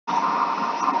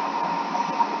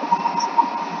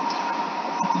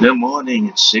Good morning.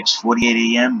 It's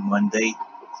 6:48 a.m. Monday,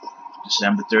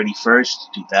 December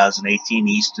 31st, 2018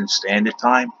 Eastern Standard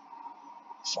Time.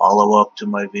 Follow up to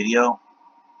my video.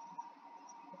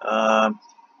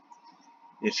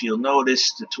 If you'll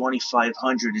notice, the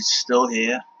 2500 is still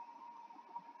here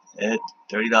at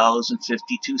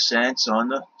 $30.52 on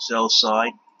the sell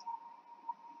side.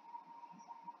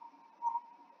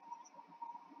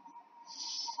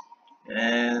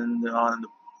 And on the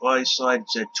buy side,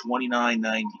 it's at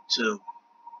 $29.92.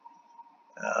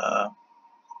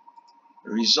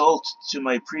 The result to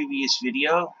my previous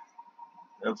video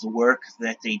of the work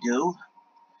that they do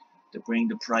to bring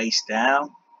the price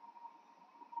down.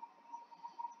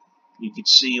 You could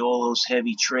see all those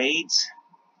heavy trades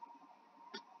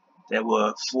that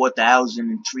were 4,000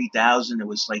 and 3,000. It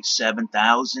was like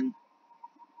 7,000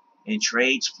 in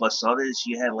trades plus others.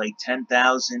 You had like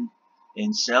 10,000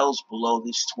 in sells below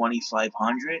this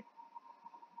 2,500.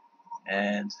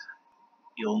 And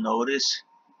you'll notice,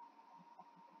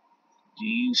 do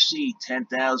you see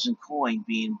 10,000 coin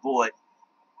being bought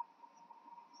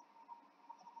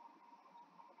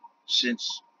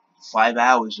since 5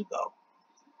 hours ago?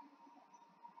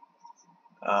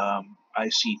 I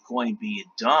see coin being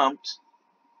dumped,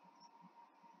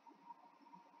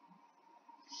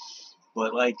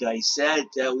 but like I said,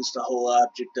 that was the whole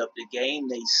object of the game.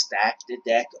 They stacked the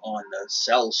deck on the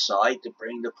sell side to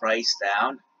bring the price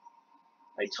down.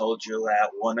 I told you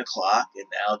at 1 o'clock, and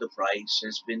now the price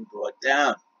has been brought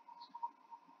down.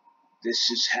 This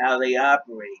is how they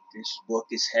operate. This book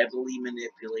is heavily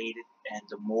manipulated, and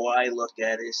the more I look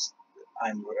at it,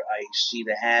 I see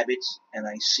the habits, and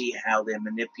I see how they're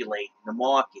manipulating the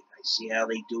market. I see how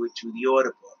they do it through the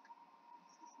order book.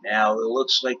 Now, it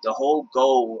looks like the whole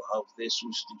goal of this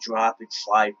was to drop at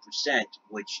 5%,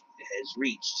 which it has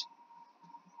reached,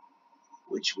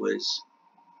 which was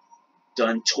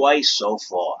done twice so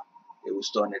far. It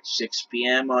was done at 6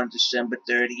 p.m. on December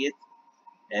 30th,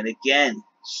 and again,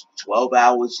 12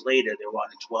 hours later, they're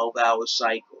on a 12-hour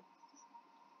cycle.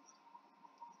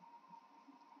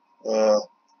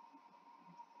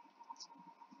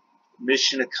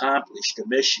 Mission accomplished. The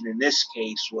mission in this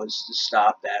case was to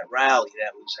stop that rally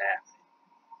that was happening.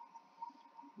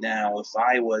 Now, if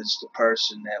I was the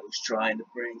person that was trying to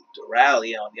bring the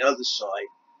rally on the other side,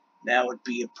 now would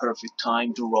be a perfect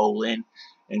time to roll in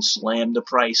and slam the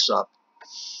price up.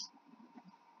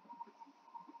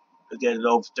 Get it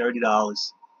over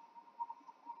 $30.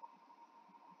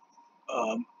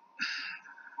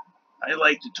 I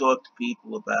like to talk to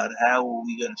people about how are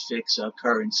we going to fix our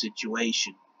current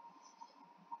situation.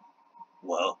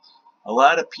 Well, a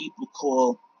lot of people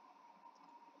call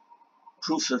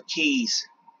proof of keys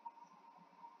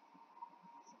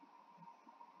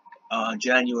on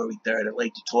January 3rd. I'd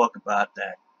like to talk about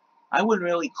that. I wouldn't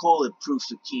really call it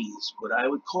proof of keys. What I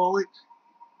would call it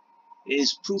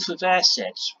is proof of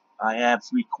assets. I have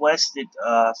requested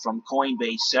from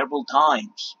Coinbase several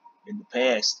times in the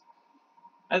past.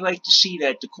 I'd like to see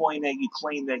that the coin that you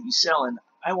claim that you're selling,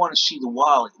 I want to see the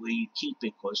wallet where you keep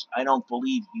it, because I don't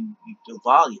believe you do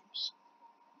volumes.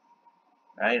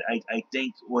 Right? I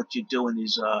think what you're doing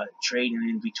is trading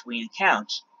in between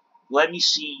accounts. Let me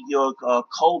see your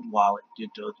cold wallet,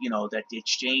 that the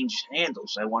exchange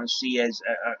handles. I want to see as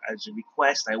a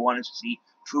request. I want to see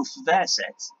proof of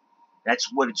assets.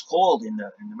 That's what it's called in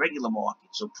the regular market.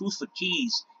 So proof of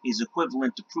keys is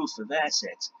equivalent to proof of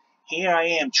assets. Here I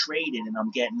am trading, and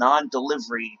I'm getting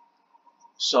non-delivery.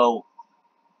 So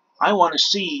I want to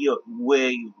see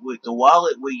where with the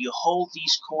wallet where you hold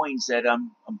these coins that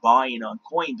I'm buying on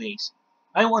Coinbase.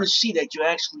 I want to see that you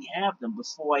actually have them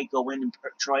before I go in and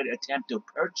try to attempt to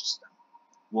purchase them.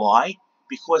 Why?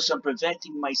 Because I'm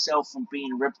preventing myself from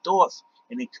being ripped off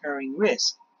and incurring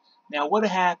risk. Now, what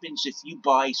happens if you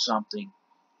buy something,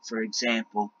 for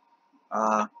example,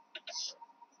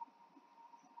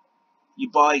 you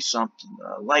buy something,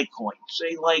 Litecoin.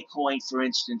 Say Litecoin, for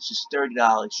instance, is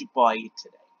 $30. You buy it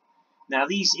today. Now,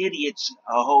 these idiots,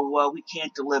 well, we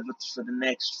can't deliver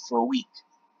for a week.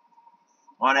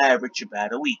 On average,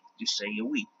 about a week. Just say a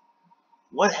week.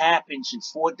 What happens in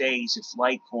 4 days if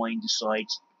Litecoin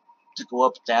decides to go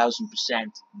up 1,000%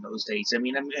 in those days? I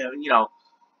mean,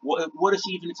 what if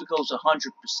even if it goes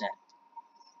 100%?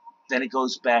 Then it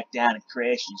goes back down and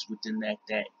crashes within that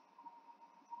day.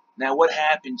 Now, what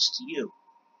happens to you?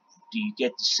 Do you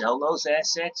get to sell those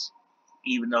assets,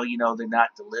 even though you know they're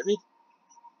not delivered?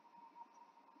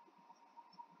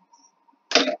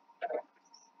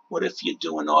 What if you're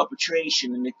doing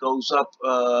arbitration and it goes up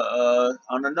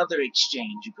on another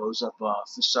exchange? It goes up for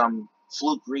some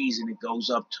fluke reason. It goes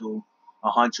up to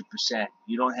 100%.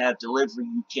 You don't have delivery,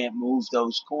 you can't move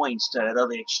those coins to that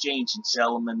other exchange and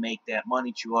sell them and make that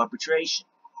money through arbitration.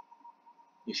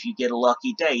 If you get a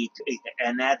lucky day,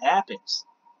 and that happens,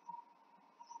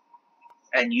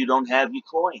 and you don't have your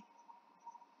coin,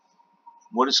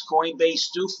 what does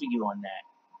Coinbase do for you on that?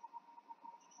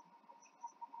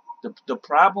 The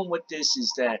problem with this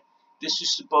is that this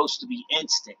is supposed to be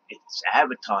instant. It's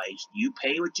advertised. You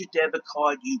pay with your debit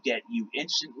card, you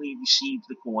instantly receive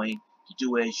the coin to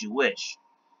do as you wish.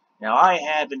 Now I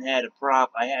haven't had a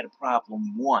I had a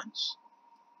problem once,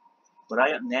 but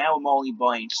now I'm only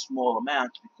buying small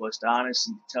amounts because,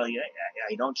 honestly, to tell you,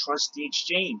 I don't trust the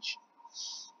exchange,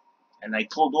 and I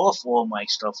pulled off all my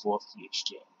stuff off the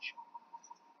exchange.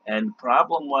 And the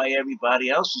problem why everybody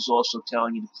else is also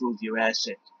telling you to prove your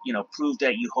asset, prove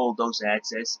that you hold those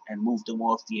assets and move them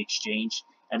off the exchange.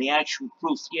 And the actual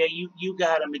proof, yeah, you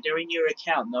got them, they're in your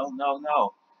account. No.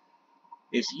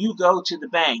 If you go to the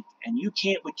bank and you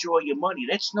can't withdraw your money,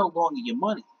 that's no longer your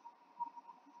money.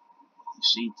 You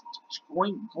see,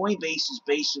 Coinbase is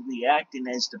basically acting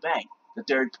as the bank, the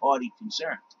third party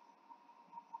concerned.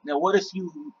 Now, what if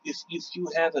you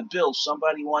have a bill,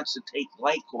 somebody wants to take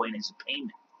Litecoin as a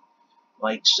payment?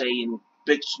 Like, say, in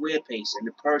Big Squarepace, and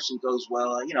the person goes,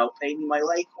 well, pay me my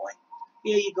Litecoin.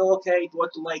 Here you go, okay,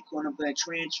 bought the Litecoin, I'm going to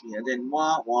transfer you. And then,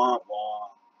 wah.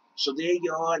 So there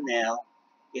you are now.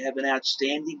 You have an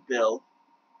outstanding bill.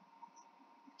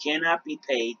 Cannot be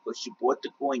paid because you bought the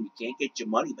coin. You can't get your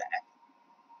money back.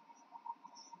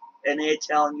 And they're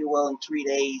telling you, well, in 3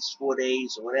 days, 4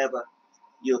 days, or whatever,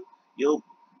 you'll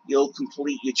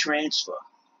complete your transfer.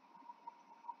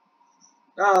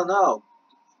 No.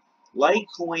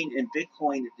 Litecoin and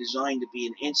Bitcoin are designed to be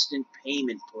an instant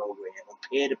payment program, a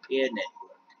peer-to-peer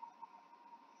network.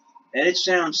 And it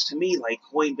sounds to me like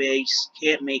Coinbase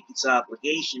can't make its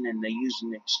obligation and they're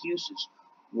using excuses.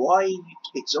 Why?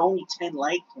 It's only 10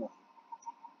 Litecoin.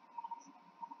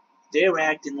 They're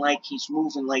acting like he's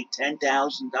moving like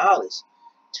 $10,000.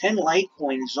 10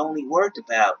 Litecoin is only worth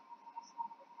about,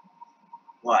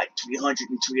 what,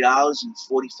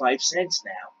 $303.45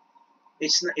 now.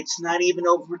 It's not even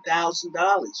over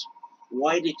 $1,000.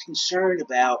 Why the concern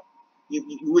about? You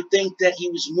would think that he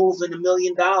was moving $1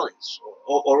 million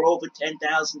or over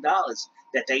 $10,000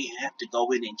 that they have to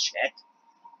go in and check.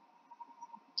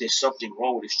 There's something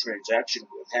wrong with this transaction.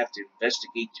 We'll have to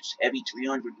investigate this heavy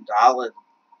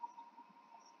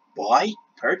 $300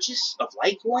 purchase of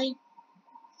Litecoin.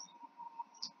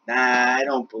 Nah, I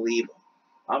don't believe him.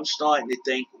 I'm starting to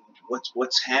think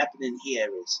what's happening here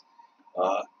is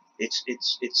it's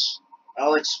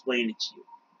I'll explain it to you.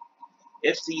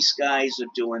 If these guys are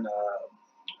doing a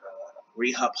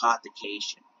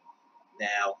rehypothecation,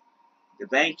 now the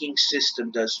banking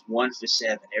system does 1 for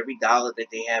 7. Every dollar that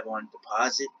they have on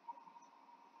deposit,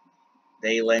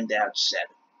 they lend out 7.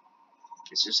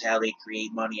 This is how they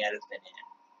create money out of thin air.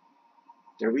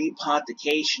 The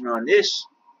rehypothecation on this,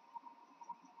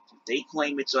 if they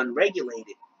claim it's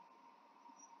unregulated,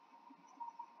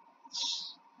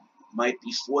 might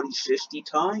be 40, 50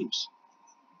 times.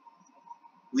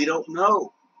 We don't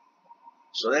know.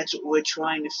 So that's what we're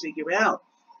trying to figure out.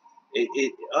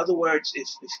 In other words, if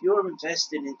you're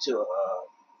investing into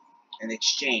an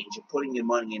exchange, you're putting your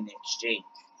money in the exchange,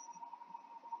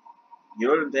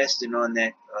 you're investing on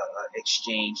that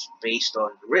exchange based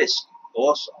on the risk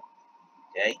also.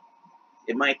 Okay?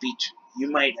 It might be, you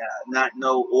might not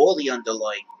know all the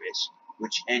underlying risk,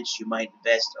 which hence you might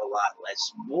invest a lot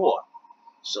less more.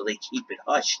 So they keep it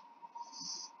hushed.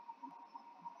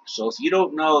 So if you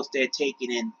don't know if they're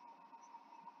taking in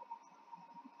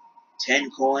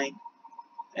 10 coin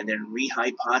and then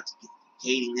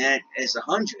rehypothecating that as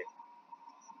 100,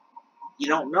 you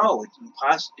don't know. It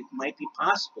might be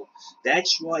possible.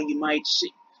 That's why you might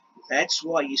see. That's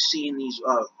why you see in these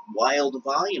wild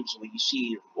volumes where you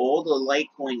see all the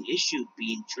Litecoin issued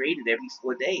being traded every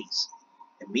 4 days.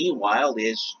 And meanwhile,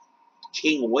 there's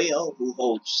King Whale, who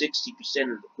holds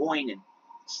 60% of the coin in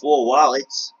 4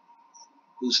 wallets,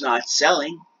 who's not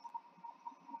selling.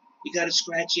 You got to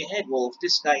scratch your head. Well, if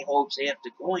this guy holds half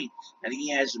the coin and he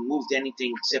hasn't moved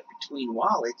anything except between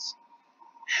wallets,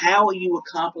 how are you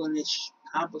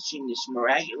accomplishing this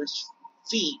miraculous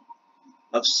feat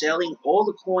of selling all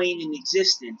the coin in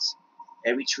existence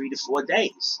every 3 to 4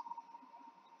 days?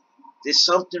 There's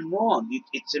something wrong.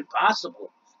 It's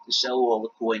impossible to sell all the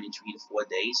coin in 3 to 4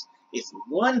 days if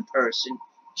one person,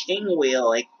 King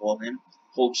Whale I call him,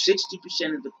 holds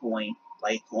 60% of the coin,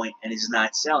 Litecoin, and is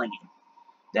not selling it.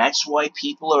 That's why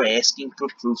people are asking for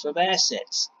proof of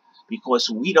assets, because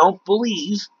we don't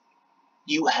believe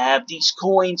you have these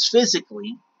coins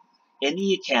physically in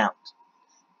the account.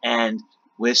 And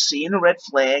We're seeing the red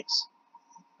flags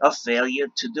of failure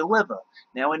to deliver.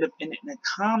 Now, in a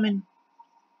common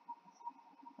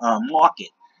market,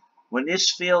 when this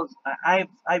failed,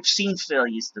 I've seen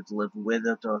failures to deliver where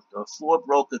the floor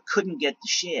broker couldn't get the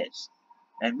shares.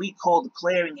 And we called the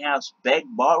clearinghouse, beg,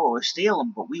 borrow, or steal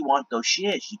them, but we want those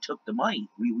shares. You took the money.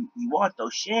 We want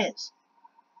those shares.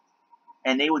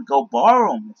 And they would go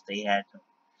borrow them if they had them.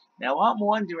 Now, I'm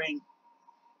wondering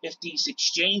if these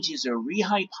exchanges are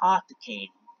rehypothecating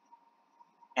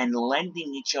and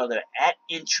lending each other at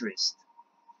interest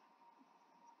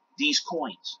these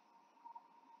coins,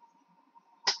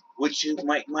 which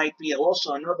might be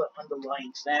also another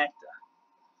underlying factor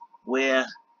where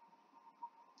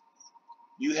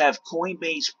you have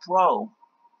Coinbase Pro,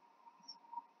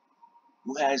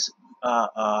 who has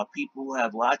people who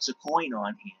have lots of coin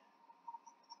on here,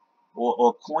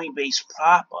 or Coinbase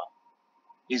proper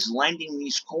is lending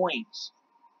these coins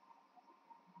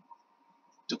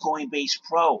to Coinbase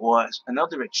Pro or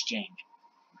another exchange.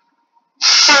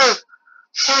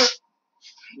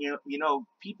 You know,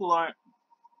 people aren't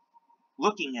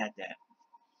looking at that,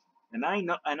 and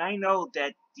I know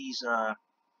that these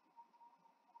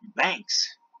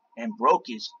banks and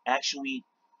brokers actually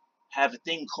have a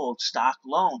thing called stock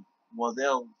loan, where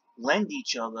they'll lend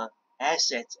each other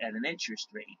assets at an interest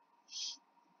rate.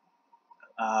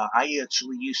 I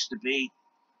actually used to be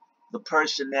the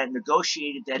person that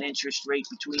negotiated that interest rate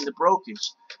between the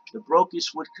brokers. The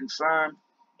brokers would confirm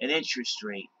an interest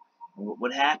rate. And what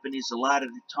would happen is a lot of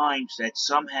the times that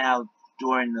somehow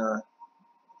during the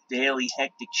daily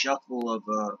hectic shuffle of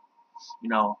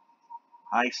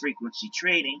high frequency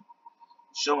trading,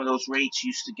 some of those rates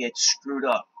used to get screwed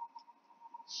up.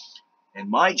 And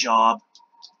my job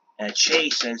at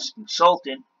Chase as a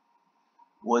consultant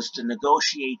was to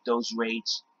negotiate those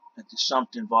rates into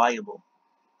something viable.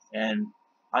 And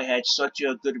I had such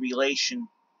a good relation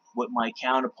with my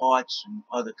counterparts and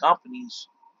other companies.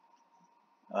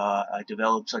 I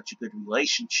developed such a good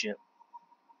relationship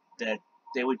that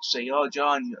they would say, "Oh,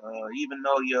 John, even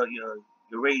though your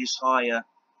rate is higher,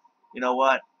 you know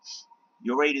what?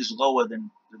 Your rate is lower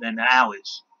than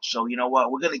ours. So you know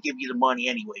what? We're gonna give you the money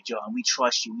anyway, John. We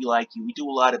trust you. We like you. We do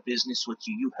a lot of business with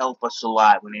you. You help us a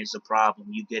lot when there's a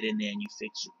problem. You get in there and you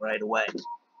fix it right away.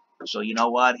 So you know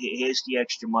what? Here's the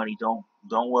extra money. Don't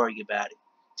worry about it.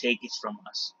 Take it from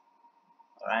us.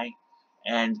 All right."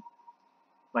 And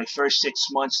my first 6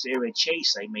 months there at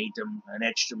Chase, I made them an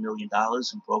extra $1 million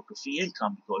in broker fee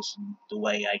income because of the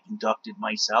way I conducted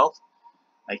myself.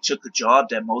 I took a job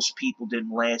that most people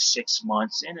didn't last 6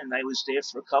 months in, and I was there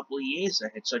for a couple of years. I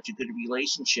had such a good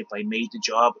relationship. I made the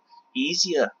job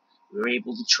easier. We were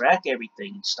able to track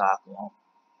everything in stock loan.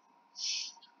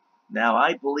 Now,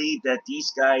 I believe that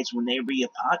these guys, when they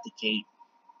rehypothecate,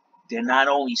 they're not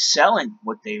only selling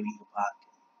what they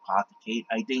rehypothecate,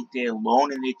 I think they're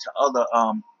loaning it to other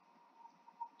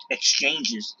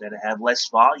exchanges that have less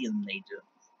volume than they do.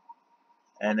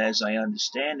 And as I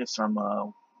understand it from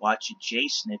watching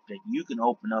Jason, that you can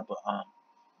open up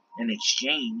an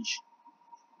exchange,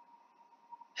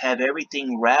 have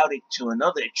everything routed to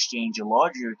another exchange, a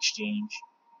larger exchange,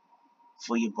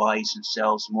 for your buys and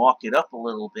sells, mark it up a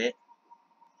little bit,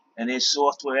 and there's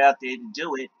software out there to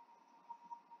do it,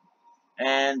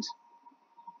 and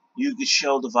you could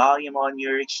show the volume on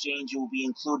your exchange. It will be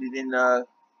included in the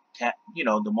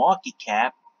the market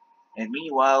cap, and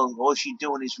meanwhile, all you're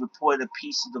doing is report a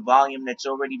piece of the volume that's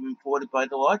already been reported by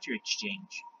the larger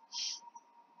exchange.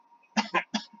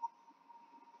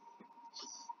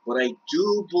 But I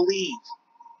do believe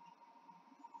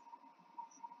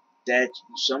that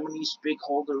some of these big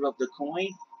holders of the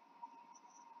coin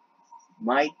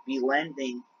might be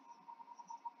lending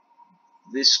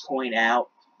this coin out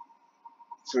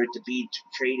for it to be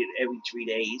traded every 3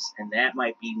 days, and that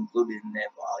might be included in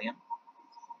that volume.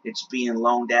 It's being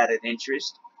loaned out at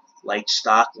interest, like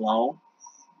stock loan.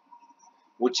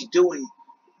 What you doing?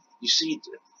 You see,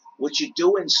 what you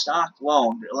do in stock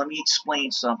loan. Let me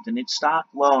explain something. In stock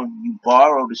loan, you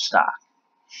borrow the stock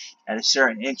at a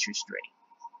certain interest rate,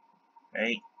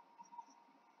 right?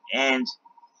 And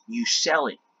you sell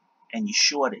it and you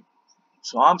short it.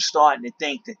 So I'm starting to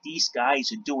think that these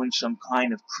guys are doing some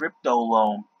kind of crypto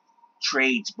loan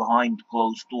trades behind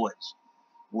closed doors,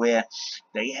 where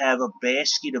they have a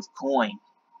basket of coin.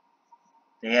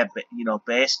 They have,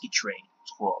 basket trade,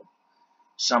 it's called.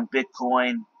 Some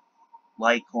Bitcoin,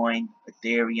 Litecoin,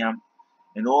 Ethereum,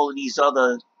 and all of these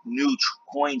other new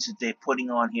coins that they're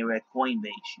putting on here at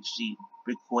Coinbase. You see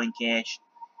Bitcoin Cash,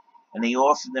 and they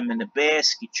offer them in the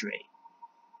basket trade.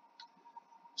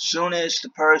 Soon as the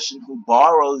person who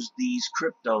borrows these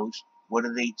cryptos, what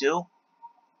do?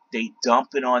 They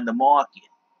dump it on the market.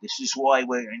 This is why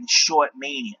we're in short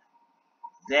mania.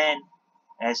 Then,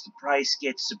 as the price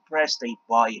gets suppressed, they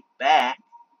buy it back,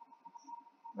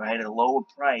 right, at a lower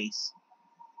price,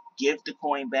 give the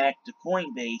coin back to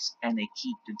Coinbase, and they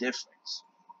keep the difference.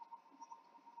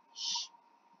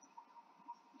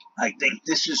 I think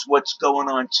this is what's going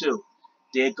on too.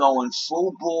 They're going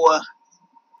full bore,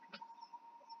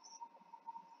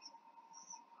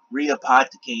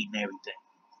 rehypothecating everything.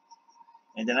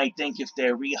 And then I think if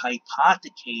they're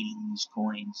rehypothecating these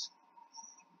coins,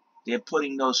 they're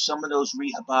putting some of those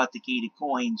rehypothecated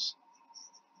coins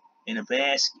in a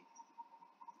basket.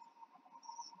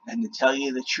 And to tell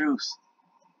you the truth,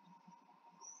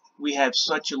 we have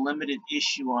such a limited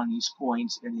issue on these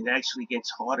coins, and it actually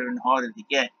gets harder and harder to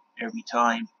get every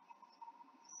time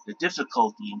the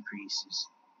difficulty increases.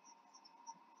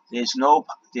 There's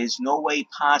no way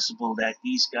possible that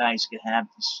these guys can have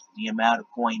the amount of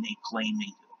coin they claim they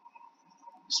do.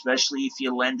 Especially if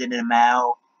you're lending them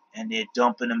out and they're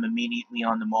dumping them immediately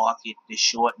on the market, they're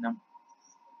shorting them.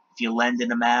 If you're lending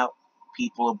them out,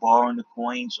 people are borrowing the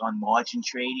coins on margin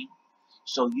trading.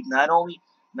 So you not only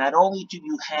do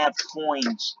you have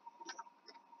coins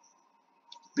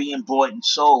being bought and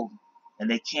sold and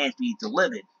they can't be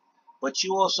delivered, but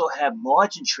you also have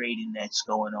margin trading that's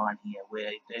going on here,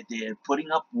 where they're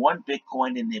putting up 1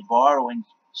 Bitcoin and they're borrowing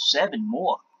 7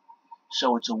 more.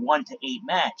 So it's a 1 to 8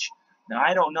 match. Now,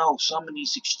 I don't know, some of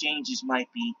these exchanges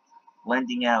might be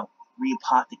lending out,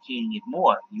 rehypothecating it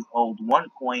more. You hold 1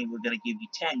 coin, we're going to give you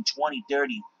 10, 20,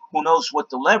 30. Who knows what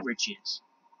the leverage is?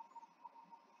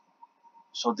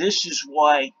 So this is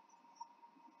why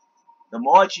the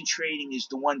margin trading is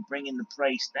the one bringing the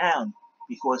price down,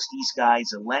 because these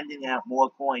guys are lending out more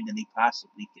coin than they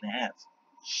possibly can have.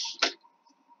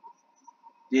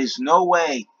 There's no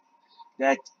way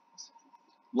that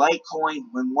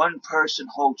Litecoin, when one person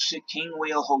holds, King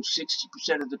Whale holds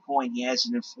 60% of the coin, he has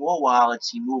it in 4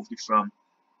 wallets. He moved it from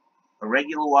a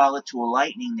regular wallet to a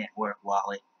Lightning Network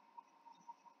wallet.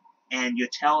 And you're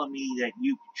telling me that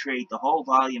you can trade the whole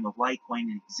volume of Litecoin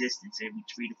in existence every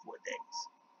 3 to 4 days.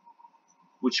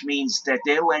 Which means that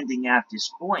they're lending out this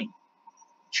coin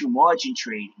to margin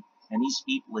trading, and these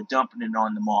people are dumping it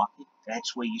on the market.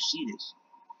 That's where you see this.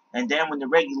 And then when the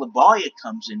regular buyer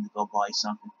comes in to go buy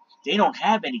something, they don't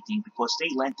have anything because they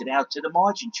lent it out to the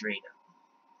margin trader.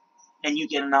 And you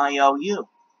get an IOU.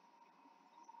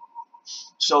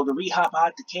 So the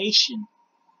rehypothecation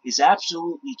is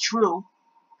absolutely true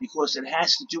because it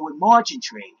has to do with margin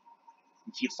trading.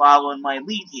 If you're following my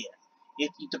lead here,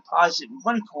 if you deposit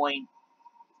 1 coin,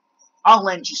 I'll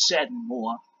lend you 7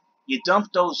 more. You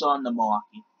dump those on the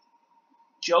market.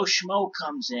 Joe Schmo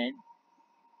comes in.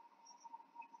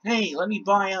 Hey, let me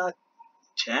buy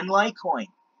 10 Litecoin.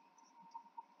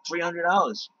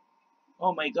 $300.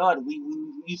 Oh my God,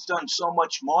 we've done so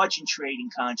much margin trading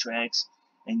contracts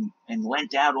and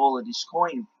lent out all of this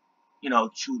coin,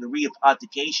 to the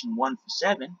rehypothecation 1 for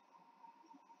 7.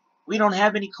 We don't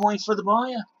have any coin for the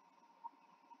buyer.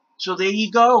 So there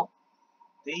you go.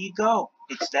 There you go.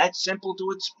 It's that simple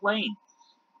to explain.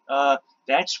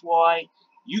 That's why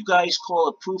you guys call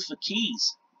it proof of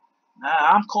keys.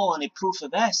 I'm calling it proof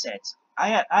of assets.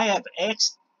 I have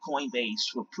asked Coinbase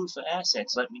for proof of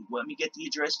assets. Let me get the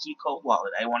address to your cold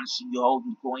wallet. I want to see you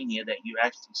holding the coin here that you're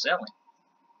actually selling.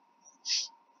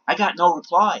 I got no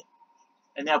reply.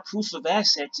 And now proof of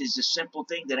assets is a simple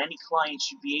thing that any client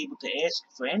should be able to ask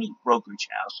for any brokerage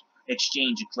house,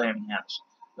 exchange, or clearing house.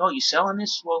 No, you selling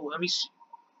this? Well, let me see.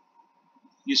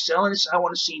 You're selling this? I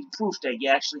want to see proof that you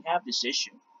actually have this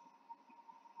issue.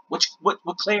 What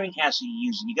clearinghouse are you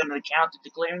using? You got an account at the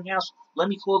clearinghouse? Let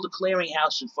me call the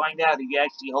clearinghouse and find out if you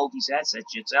actually hold these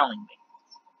assets you're telling me.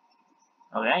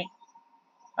 Okay?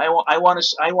 I want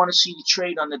to see the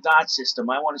trade on the DOT system.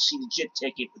 I want to see the JIT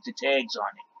ticket with the tags on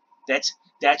it.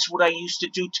 That's what I used to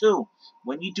do too.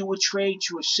 When you do a trade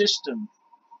through a system,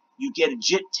 you get a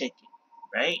JIT ticket,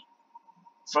 right?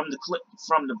 From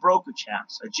the brokerage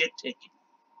house, a JIT ticket.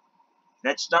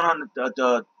 That's done on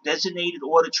the designated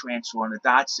order transfer on the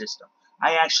DOT system.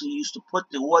 I actually used to put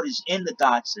the orders in the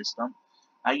DOT system.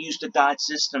 I used the DOT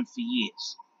system for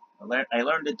years. I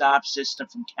learned the DOT system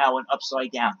from Cowan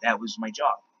upside down. That was my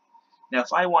job. Now,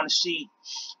 if I want to see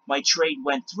my trade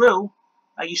went through,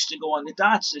 I used to go on the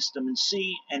DOT system and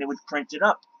see, and it would print it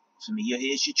up for me.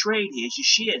 Here's your trade. Here's your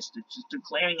shares. The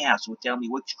clearinghouse would tell me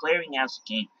which clearinghouse it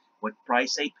came, what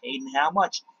price they paid, and how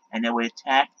much. And it would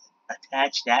attach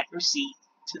that receipt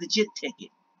to the JIT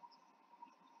ticket.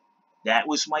 That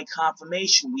was my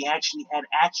confirmation. We actually had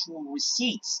actual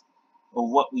receipts of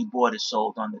what we bought or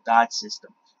sold on the DOT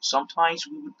system. Sometimes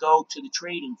we would go to the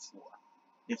trading floor.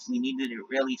 If we needed it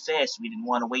really fast, we didn't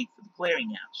want to wait for the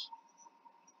clearinghouse.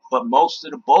 But most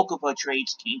of the bulk of our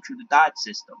trades came through the DOT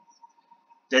system,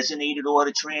 designated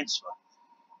order transfer,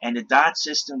 and the DOT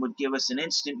system would give us an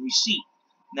instant receipt.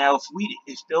 Now,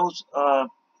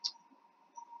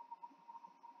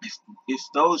 if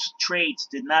those trades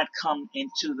did not come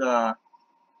into the,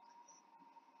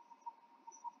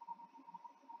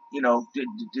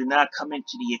 did not come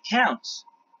into the accounts,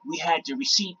 we had the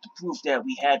receipt to prove that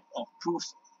we had a proof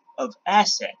of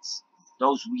assets.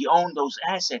 We owned those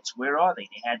assets. Where are they?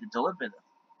 They had to deliver them.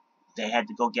 They had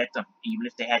to go get them, even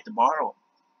if they had to borrow them.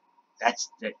 That's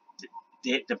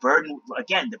the burden.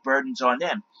 Again, the burden's on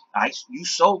them. You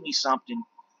sold me something.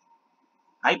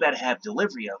 I better have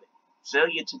delivery of it.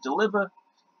 Failure to deliver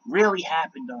really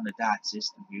happened on the DOT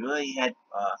system. We really had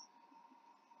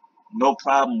no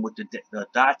problem with the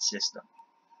DOT system.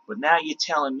 But now you're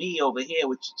telling me over here,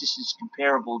 which this is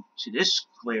comparable to this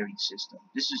clearing system.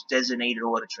 This is designated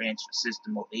order transfer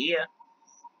system over here,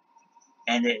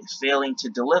 and it's failing to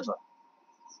deliver.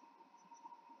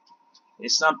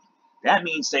 That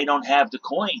means they don't have the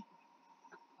coin.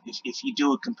 If you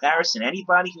do a comparison,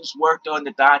 anybody who's worked on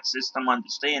the DOT system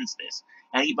understands this.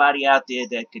 Anybody out there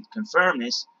that could confirm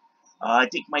this, I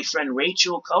think my friend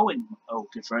Rachel Cohen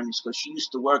confirmed this because she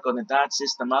used to work on the DOT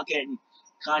system. I'll get in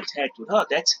contact with her.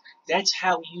 That's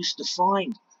how we used to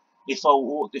find if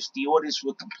the orders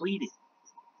were completed.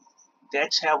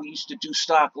 That's how we used to do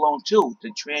stock loan too.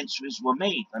 The transfers were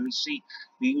made. Let me see.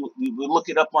 We would look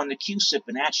it up on the QSIP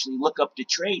and actually look up the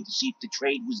trade to see if the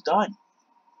trade was done.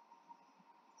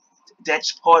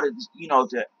 That's part of,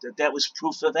 that was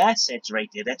proof of assets right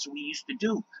there. That's what we used to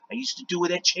do. I used to do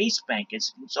it at Chase Bank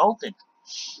as a consultant.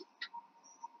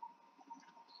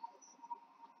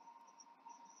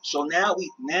 So now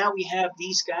we have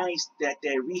these guys that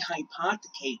they're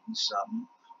rehypothecating something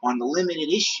on the limited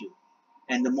issue,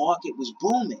 and the market was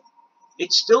booming.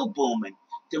 It's still booming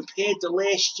compared to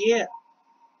last year.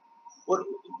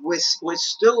 We're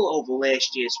still over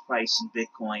last year's price in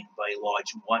Bitcoin by a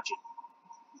large margin.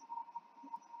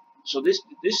 So this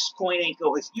coin ain't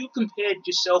go. If you compared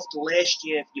yourself to last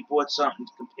year, if you bought something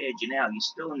compared you now, you're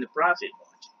still in the profit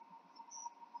margin.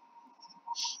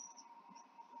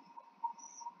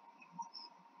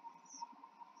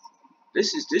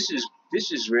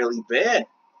 This is really bad.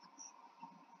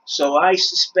 So I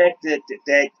suspect that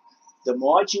the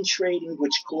margin trading,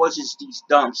 which causes these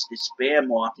dumps, this bear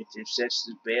market, this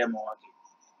bear market,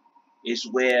 is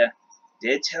where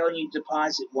they're telling you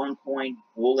deposit one coin,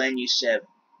 we'll lend you 7.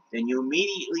 Then you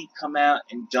immediately come out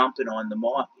and dump it on the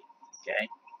market. Okay.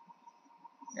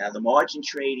 Now the margin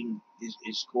trading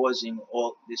is causing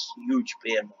all this huge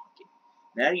bear market.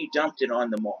 Now you dumped it on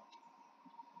the market.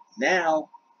 Now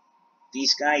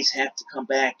these guys have to come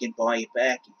back and buy it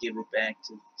back and give it back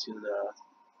to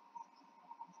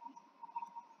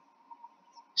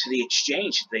the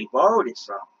exchange that they borrowed it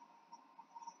from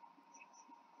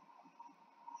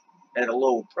at a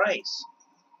lower price.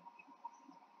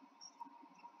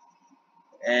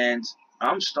 And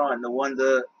I'm starting to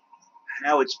wonder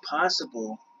how it's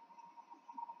possible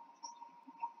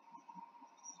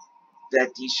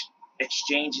that these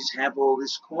exchanges have all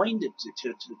this coin to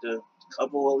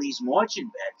cover all these margin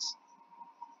bets.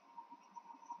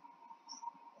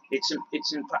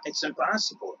 It's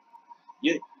impossible.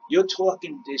 You're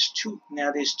talking, there's two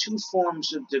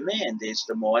forms of demand. There's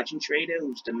the margin trader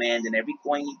who's demanding every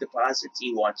coin he deposits,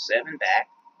 he wants 7 back.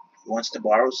 He wants to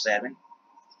borrow 7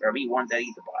 for every one that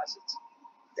he deposits.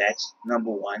 That's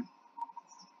number one.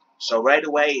 So right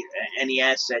away, any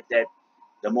asset that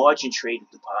the margin trader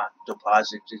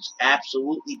deposits is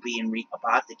absolutely being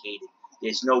rehypothecated.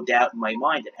 There's no doubt in my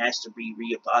mind it has to be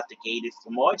rehypothecated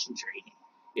for margin trading.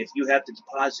 If you have to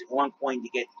deposit 1 coin to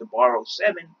get to borrow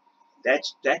 7,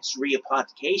 that's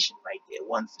rehypothecation right there,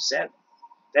 1 for 7.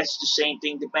 That's the same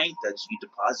thing the bank does. You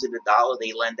deposit $1,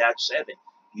 they lend out 7.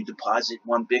 You deposit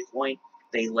 1 Bitcoin,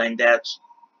 they lend out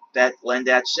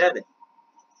 7.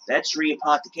 That's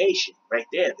rehypothecation right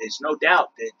there. There's no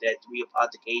doubt that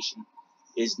rehypothecation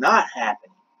is not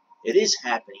happening. It is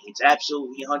happening. It's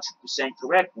absolutely 100%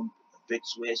 correct when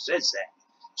BitSquare says that.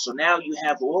 So now you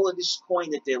have all of this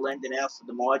coin that they're lending out for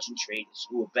the margin traders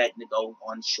who are betting to go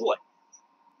on short.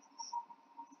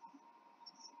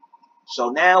 So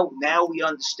now we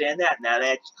understand that. Now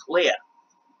that's clear.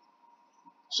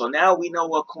 So now we know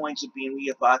what coins are being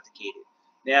rehypothecated.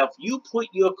 Now if you put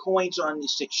your coins on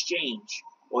this exchange,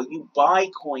 or you buy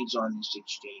coins on this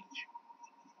exchange,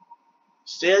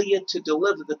 failure to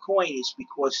deliver the coin is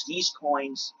because these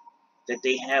coins that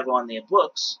they have on their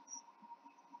books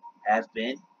have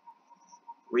been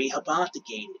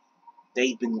rehypothecated.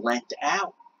 They've been lent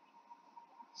out.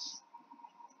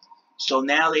 So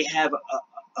now they have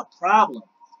a problem.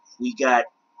 We got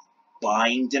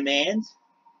buying demand,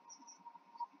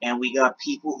 and we got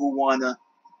people who want to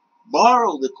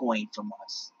borrow the coin from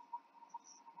us.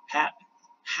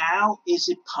 How is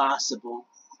it possible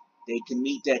they can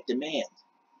meet that demand?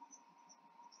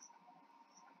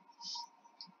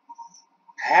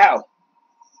 How?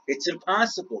 It's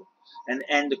impossible.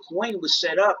 And the coin was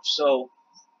set up so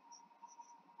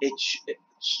it's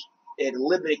at a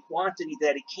limited quantity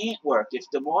that it can't work. If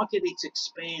the market is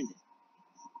expanding,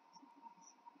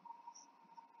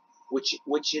 which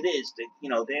it is, that they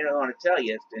don't want to tell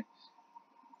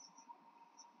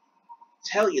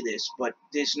you this, but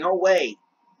there's no way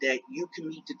that you can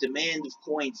meet the demand of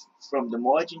coins from the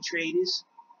margin traders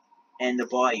and the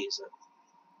buyers of it.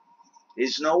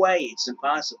 There's no way. It's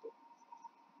impossible.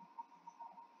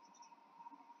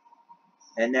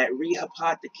 And that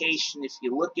rehypothecation, if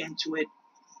you look into it,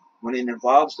 when it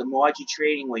involves the margin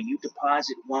trading where you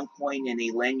deposit one coin and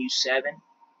they lend you 7,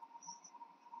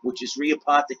 which is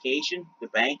rehypothecation. The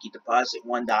bank, you deposit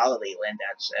 $1, they lend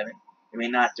out 7. I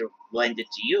mean, not to lend it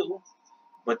to you,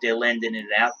 but they're lending it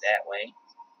out that way.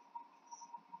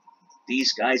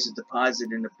 These guys are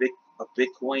depositing a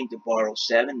Bitcoin to borrow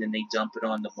 7, then they dump it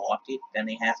on the market, then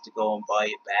they have to go and buy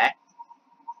it back.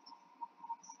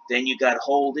 Then you got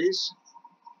holders,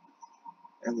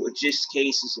 and with this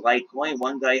case is Litecoin.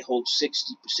 One guy holds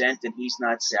 60% and he's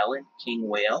not selling, King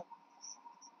Whale.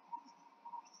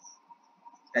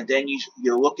 And then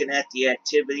you're looking at the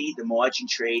activity, the margin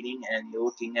trading, and you're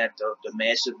looking at the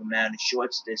massive amount of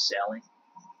shorts they're selling.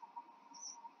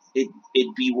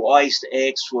 It'd be wise to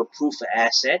ask for proof of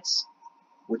assets,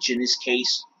 which in this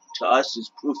case to us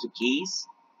is proof of keys,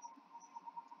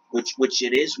 which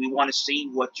it is. We want to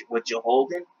see what you're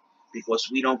holding, because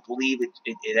we don't believe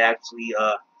it actually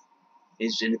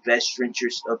is in the best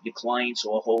interest of your clients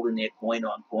who are holding their coin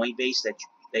on Coinbase, that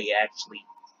they actually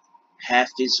have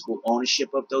physical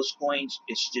ownership of those coins.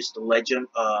 It's just a ledger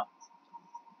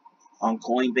on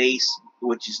Coinbase,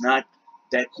 which is not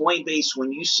that Coinbase.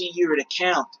 When you see your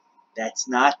account, that's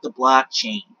not the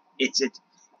blockchain. It's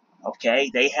okay.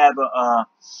 They have a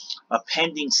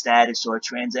pending status or a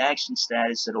transaction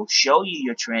status that'll show you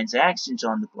your transactions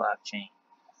on the blockchain.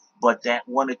 But that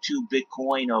 1 or 2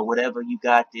 Bitcoin or whatever you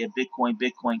got there, Bitcoin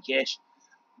Cash,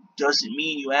 doesn't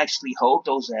mean you actually hold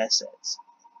those assets,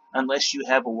 unless you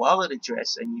have a wallet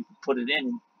address and you can put it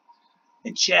in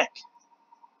and check.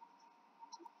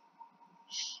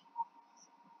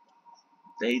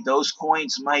 Those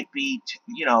coins might be,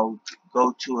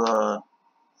 go to a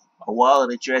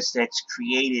wallet address that's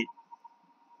created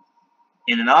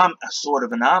in a sort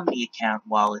of an Omni account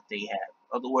wallet they have.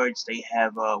 In other words, they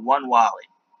have one wallet,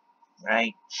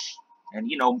 right?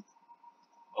 And a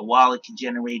wallet can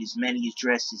generate as many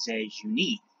addresses as you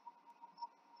need.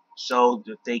 So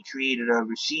they created a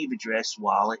receive address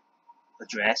wallet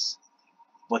address,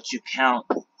 but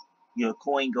your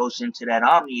coin goes into that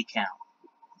Omni account.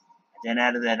 Then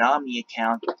out of that Omni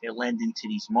account, they're lending to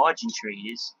these margin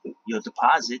traders your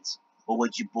deposits or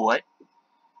what you bought.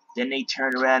 Then they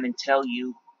turn around and tell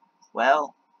you,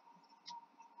 well,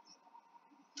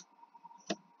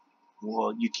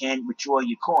 you can't withdraw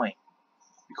your coin,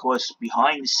 because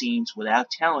behind the scenes, without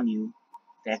telling you,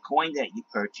 that coin that you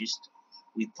purchased,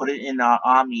 we put it in our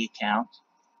Omni account.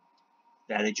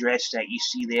 That address that you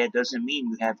see there doesn't mean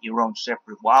you have your own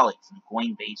separate wallet from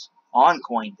Coinbase on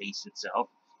Coinbase itself.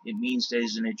 It means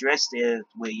there's an address there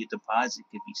where your deposit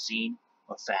could be seen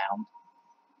or found.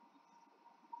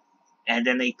 And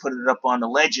then they put it up on the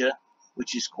ledger,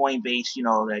 which is Coinbase,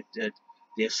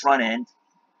 their front end,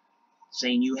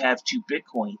 saying you have 2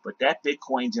 Bitcoin. But that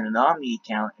Bitcoin's in an Omni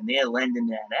account, and they're lending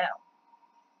that out.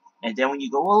 And then when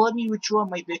you go, well, let me withdraw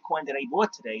my Bitcoin that I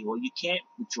bought today, well, you can't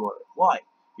withdraw it. Why?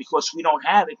 Because we don't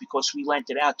have it, because we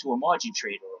lent it out to a margin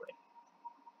trader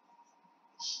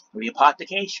already.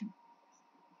 Rehypothecation.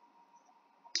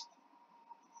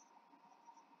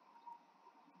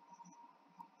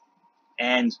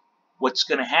 And what's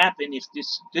going to happen if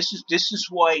this is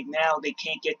why now they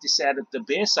can't get this out of the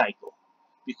bear cycle,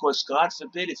 because God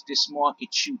forbid if this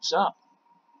market shoots up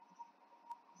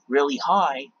really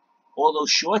high, all those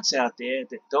shorts out there,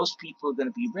 that those people are going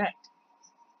to be wrecked.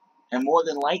 And more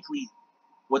than likely,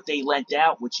 what they lent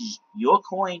out, which is your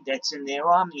coin that's in their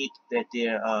Omni, that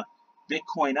their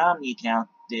Bitcoin Omni account,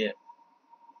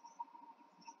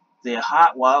 their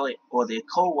hot wallet or their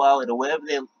cold wallet or whatever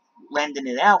they're lending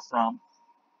it out from,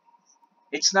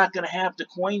 it's not going to have the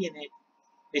coin in it.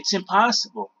 It's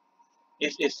impossible.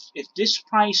 If this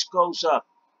price goes up,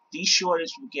 these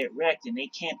shorters will get wrecked and they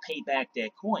can't pay back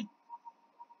that coin.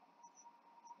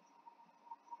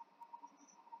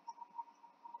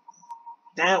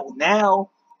 Now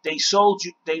they sold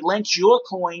you, they lent your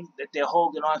coin that they're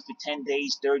holding on for 10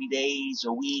 days, 30 days,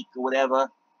 a week, or whatever,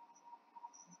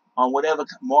 on whatever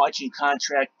margin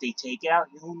contract they take out.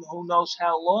 Who knows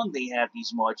how long they have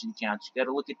these margin accounts? You got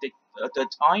to look at the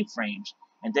time frames,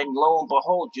 and then lo and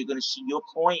behold, you're going to see your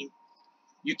coin.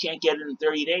 You can't get it in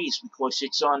 30 days because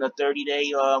it's on a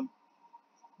 30-day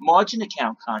margin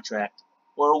account contract,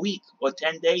 or a week, or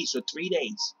 10 days, or 3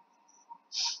 days.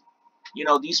 You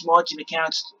know, these margin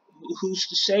accounts, who's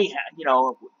to say, you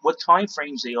know, what time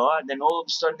frames they are, and then all of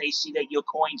a sudden they see that your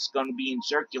coin's going to be in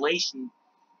circulation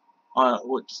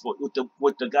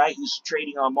with the guy who's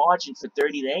trading on margin for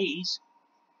 30 days.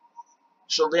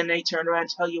 So then they turn around and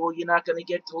tell you, well, you're not going to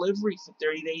get delivery for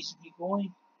 30 days of your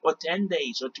coin, or 10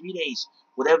 days, or 3 days,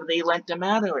 whatever they lent them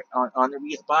out on the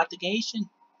rehypothecation.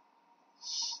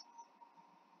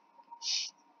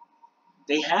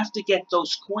 They have to get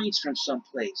those coins from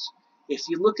someplace. If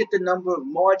you look at the number of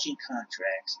margin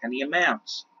contracts and the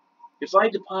amounts, if I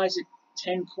deposit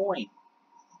 10 coin,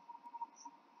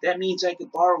 that means I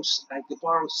could borrow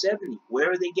 70.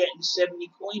 Where are they getting the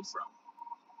 70 coin from?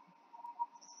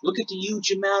 Look at the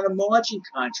huge amount of margin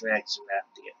contracts are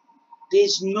out there.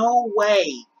 There's no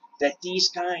way that these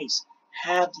guys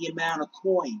have the amount of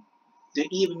coin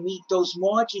to even meet those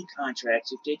margin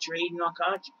contracts if they're trading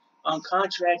on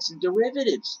contracts and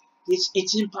derivatives.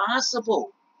 It's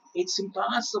impossible. It's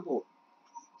impossible.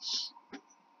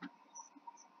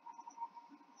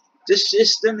 The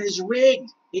system is rigged.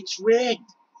 It's rigged.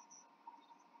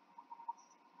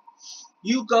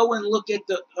 You go and look at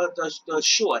the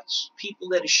shorts, people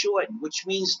that are shorting, which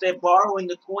means they're borrowing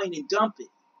the coin and dump it.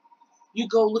 You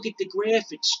go look at the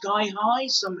graph, it's sky high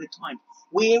some of the time.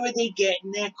 Where are they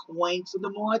getting that coin for the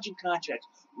margin contracts?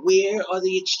 Where are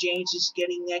the exchanges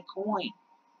getting that coin?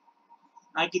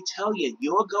 I could tell you,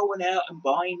 you're going out and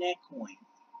buying that coin.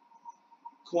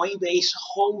 Coinbase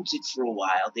holds it for a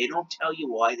while. They don't tell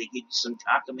you why. They give you some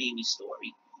cockamamie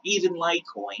story. Even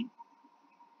Litecoin.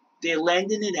 They're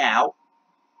lending it out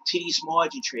to these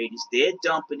margin traders. They're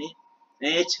dumping it.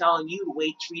 And they're telling you to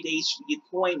wait 3 days for your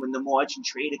coin when the margin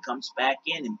trader comes back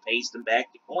in and pays them back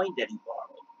the coin that he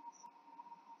borrowed.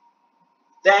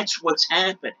 That's what's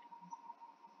happening.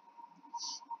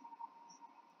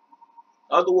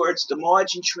 In other words, the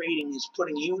margin trading is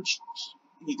putting huge,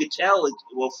 you could tell it,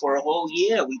 well, for a whole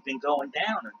year we've been going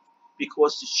down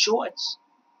because the shorts,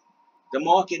 the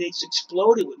market has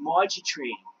exploded with margin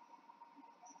trading.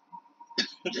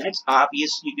 That's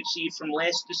obvious. You could see it from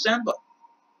last December.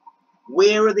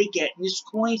 Where are they getting this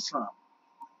coin from?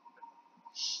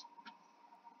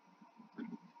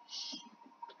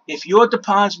 If your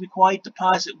deposit required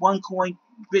deposit 1 coin,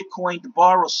 Bitcoin to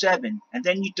borrow 7, and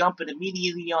then you dump it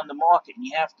immediately on the market and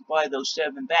you have to buy those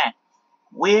 7 back,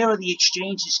 where are the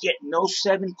exchanges getting those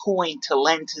 7 coin to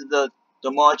lend to the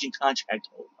margin contract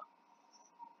holder?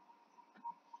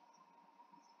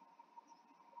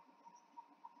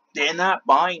 They're not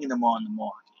buying them on the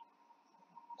market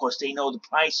because they know the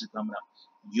price is coming up.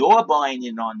 You're buying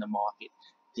it on the market.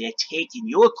 They're taking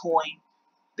your coin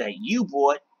that you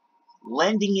bought,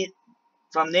 lending it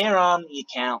from their Omni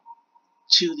account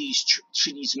to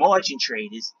these margin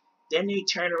traders. Then they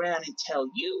turn around and tell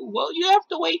you, well, you have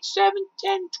to wait 7,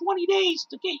 10, 20 days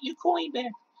to get your coin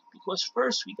back. Because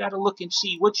first we got to look and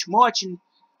see which margin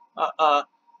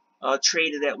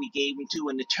trader that we gave him to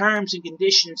and the terms and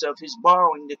conditions of his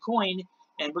borrowing the coin.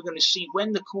 And we're going to see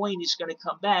when the coin is going to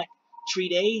come back. 3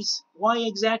 days? Why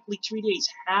exactly 3 days?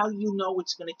 How do you know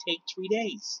it's going to take 3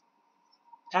 days?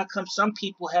 How come some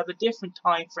people have a different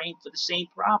time frame for the same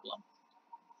problem?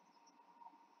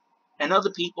 And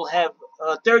other people have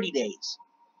 30 days.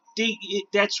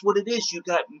 That's what it is. You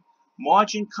got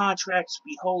margin contracts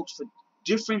we hold for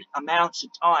different amounts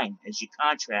of time as you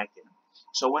contract them.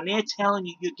 So when they're telling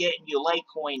you you're getting your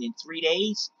Litecoin in 3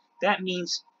 days, that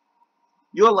means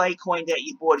your Litecoin that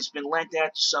you bought has been lent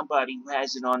out to somebody who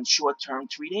has it on short-term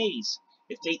 3 days.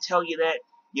 If they tell you that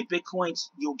your Bitcoins,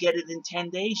 you'll get it in 10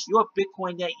 days, your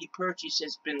Bitcoin that you purchased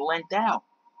has been lent out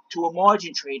to a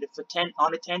margin trader for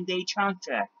on a 10-day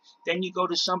contract. Then you go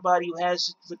to somebody who has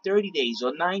it for 30 days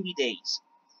or 90 days.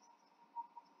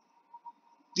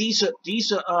 These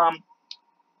are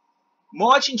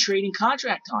margin trading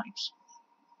contract times.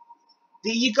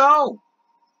 There you go.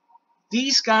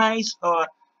 These guys are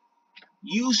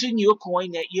using your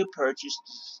coin that you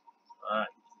purchased.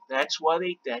 That's why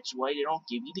they don't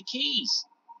give you the keys,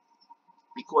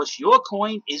 because your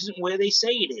coin isn't where they say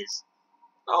it is.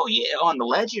 Oh yeah, on the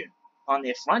ledger, on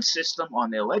their front system,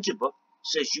 on their ledger book,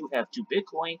 says you have 2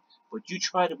 Bitcoin, but you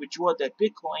try to withdraw that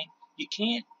Bitcoin, you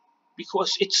can't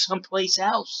because it's someplace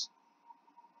else.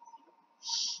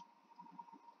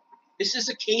 This is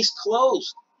a case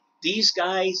closed. These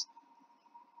guys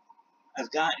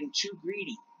have gotten too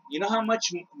greedy. You know how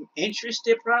much interest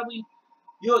they're probably.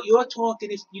 You're talking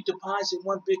if you deposit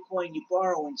 1 Bitcoin, you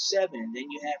borrow in 7, and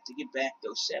then you have to give back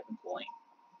those 7 coins.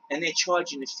 And they're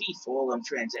charging a fee for all them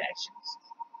transactions.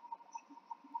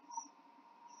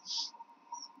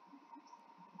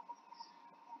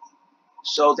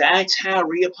 So that's how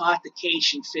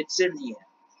rehypothecation fits in here.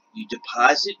 You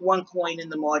deposit 1 coin in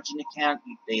the margin account,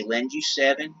 they lend you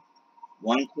 7.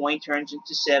 1 coin turns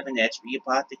into 7, that's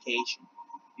rehypothecation.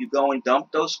 You go and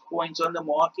dump those coins on the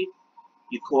market,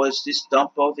 you cause this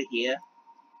dump over here.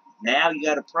 Now you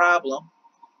got a problem.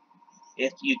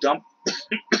 If you dump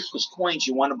those coins,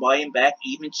 you want to buy them back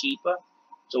even cheaper,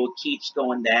 so it keeps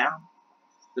going down.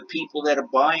 The people that are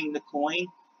buying the coin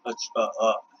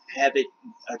have it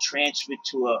transferred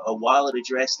to a wallet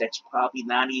address that's probably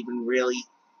not even really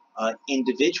an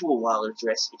individual wallet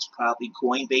address. It's probably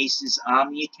Coinbase's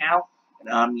Omni account. An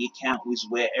Omni account is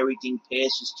where everything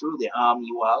passes through the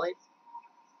Omni wallet.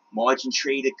 Margin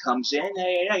trader comes in,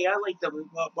 hey, I like to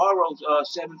borrow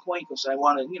 7 coin because I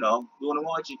want to, do a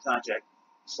margin contract.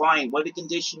 Fine. What are the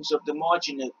conditions of the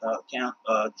margin account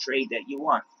trade that you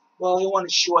want? Well, I want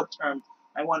a short term.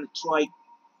 I want to try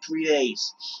 3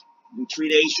 days. In 3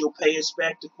 days, you'll pay us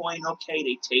back the coin. Okay,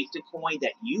 they take the coin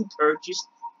that you purchased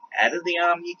out of the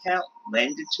Omni account,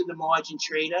 lend it to the margin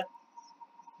trader.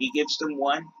 He gives them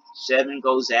 1, 7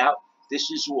 goes out. This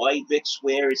is why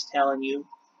VicSquare is telling you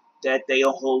that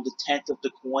they'll hold 1/10 of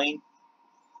the coin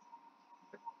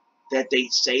that they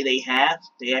say they have.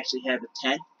 They actually have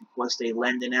 1/10 because they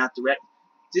lend it out direct.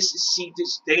 They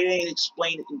didn't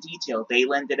explain it in detail. They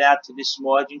lend it out to this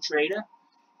margin trader.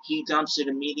 He dumps it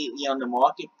immediately on the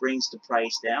market, brings the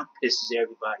price down, pisses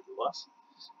everybody off.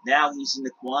 Now he's in the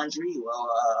quandary. Well,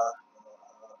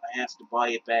 I have to buy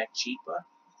it back cheaper.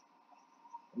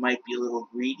 It might be a little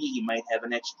greedy. He might have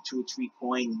an extra 2 or 3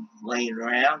 coin laying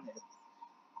around.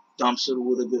 Dumps it a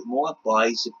little bit more,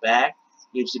 buys it back,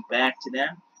 gives it back to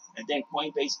them, and then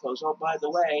Coinbase goes, oh, by the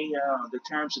way, the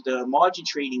terms of the margin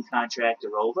trading contract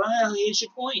are over. Well, here's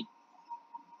your coin.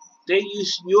 They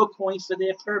use your coin for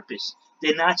their purpose.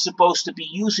 They're not supposed to be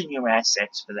using your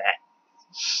assets for that.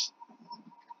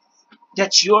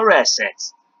 That's your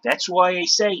assets. That's why I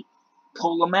say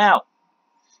pull them out.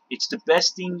 It's the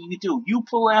best thing you can do. You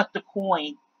pull out the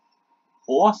coin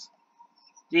off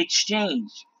the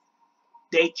exchange.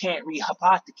 They can't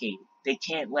rehypothecate it. They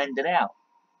can't lend it out.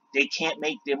 They can't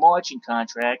make their margin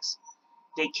contracts.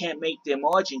 They can't make their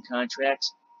margin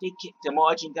contracts. The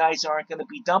margin guys aren't going to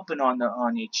be dumping on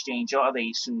the exchange, are they,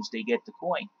 as soon as they get the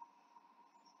coin?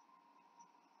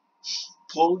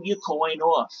 Pull your coin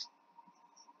off.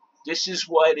 This is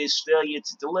why there's failure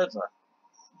to deliver.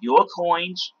 Your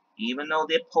coins, even though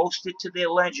they're posted to their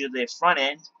ledger, their front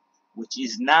end, which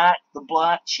is not the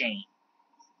blockchain.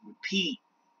 Repeat,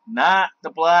 not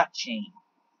the blockchain.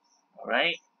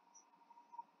 Alright?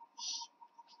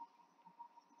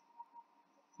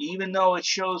 Even though it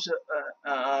shows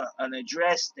an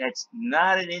address that's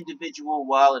not an individual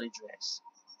wallet address.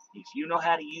 If you know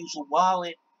how to use a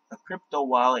wallet, a crypto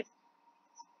wallet,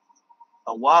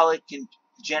 a wallet can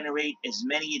generate as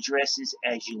many addresses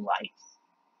as you like.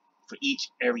 For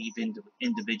every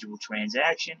individual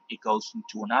transaction, it goes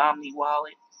into an Omni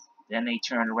wallet. Then they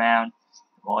turn around,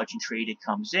 the margin trader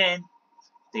comes in,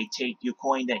 they take your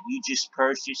coin that you just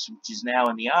purchased, which is now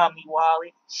in the Omni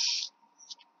wallet.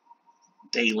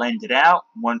 They lend it out,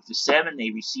 1 for 7,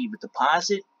 they receive a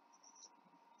deposit.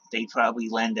 They probably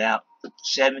lend out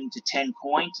 7 to 10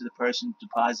 coins to the person who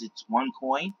deposits 1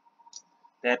 coin.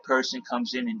 That person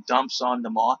comes in and dumps on the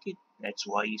market. That's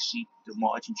why you see the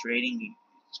margin trading,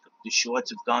 the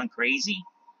shorts have gone crazy.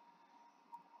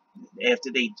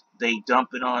 After they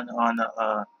dump it on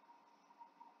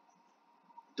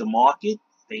the market,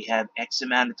 they have X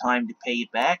amount of time to pay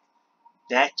it back.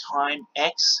 That time,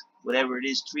 X, whatever it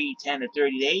is, 3, 10, or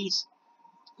 30 days,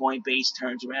 Coinbase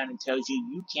turns around and tells you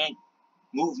you can't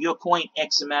move your coin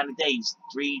X amount of days,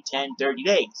 3, 10, 30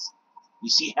 days. You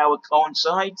see how it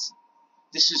coincides?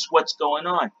 This is what's going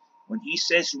on. When he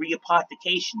says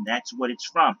rehypothecation, that's what it's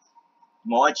from.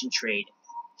 Margin trading.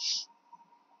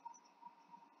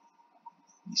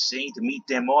 You see, to meet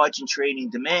their margin trading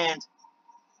demand,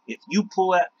 if you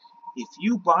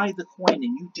buy the coin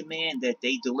and you demand that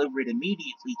they deliver it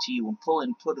immediately to you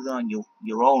and put it on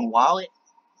your own wallet,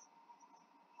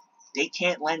 they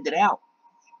can't lend it out.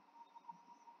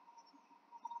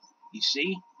 You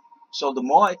see? So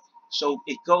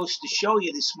it goes to show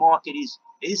you this market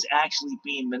is actually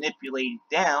being manipulated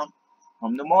down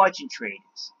from the margin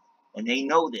traders. And they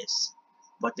know this,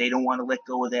 but they don't want to let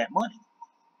go of that money.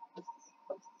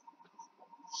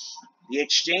 The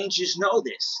exchanges know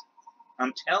this.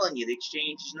 I'm telling you, the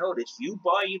exchanges know this. You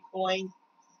buy your coin,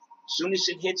 as soon as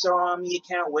it hits our Army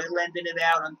account, we're lending it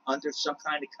out under some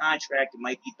kind of contract. It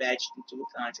might be batched into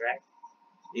a contract.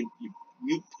 It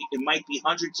might be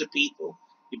hundreds of people.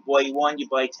 You buy 1, you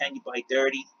buy 10, you buy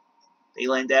 30. They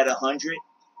lend out 100.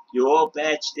 You're all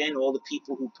batched in. All the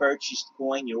people who purchased the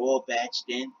coin, you're all batched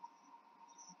in.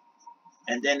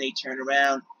 And then they turn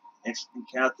around and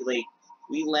calculate.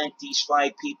 We lent these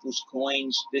 5 people's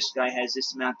coins. This guy has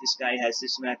this amount. This guy has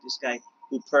this amount. This guy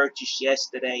who purchased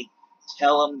yesterday.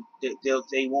 Tell them that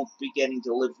they won't be getting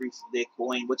delivery for their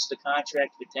coin. What's the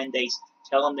contract for 10 days?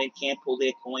 Tell them they can't pull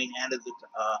their coin out of the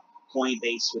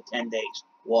Coinbase for 10 days.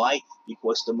 Why?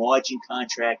 Because the margin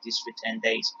contract is for 10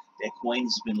 days. Their coin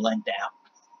has been lent out.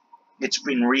 It's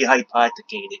been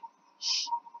rehypothecated.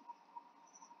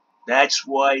 That's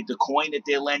why the coin that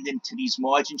they're lending to these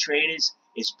margin traders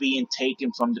is being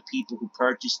taken from the people who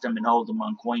purchased them and hold them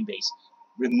on Coinbase.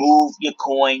 Remove your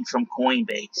coin from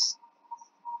Coinbase.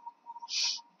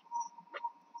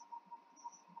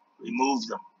 Remove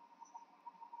them.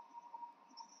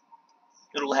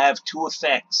 It'll have 2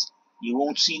 effects. You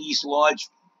won't see these large,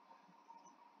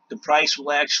 the price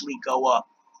will actually go up.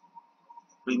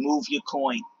 Remove your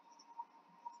coin.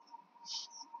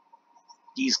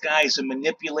 These guys are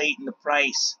manipulating the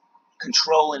price,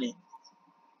 controlling it,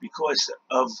 because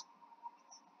of,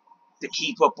 to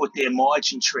keep up with their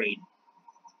margin trading.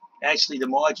 Actually, the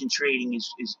margin trading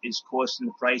is causing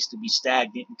the price to be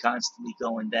stagnant and constantly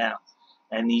going down.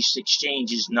 And these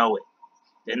exchanges know it.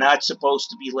 They're not supposed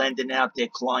to be lending out their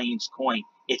client's coin.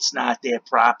 It's not their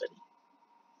property.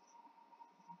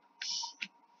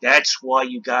 That's why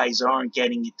you guys aren't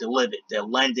getting it delivered. They're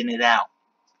lending it out.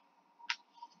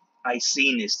 I've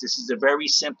seen this. This is a very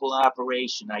simple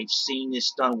operation. I've seen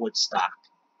this done with stock.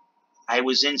 I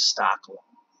was in Stockholm.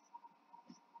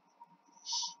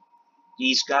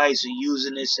 These guys are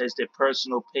using this as their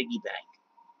personal piggy bank.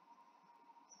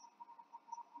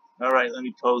 All right, let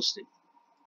me post it.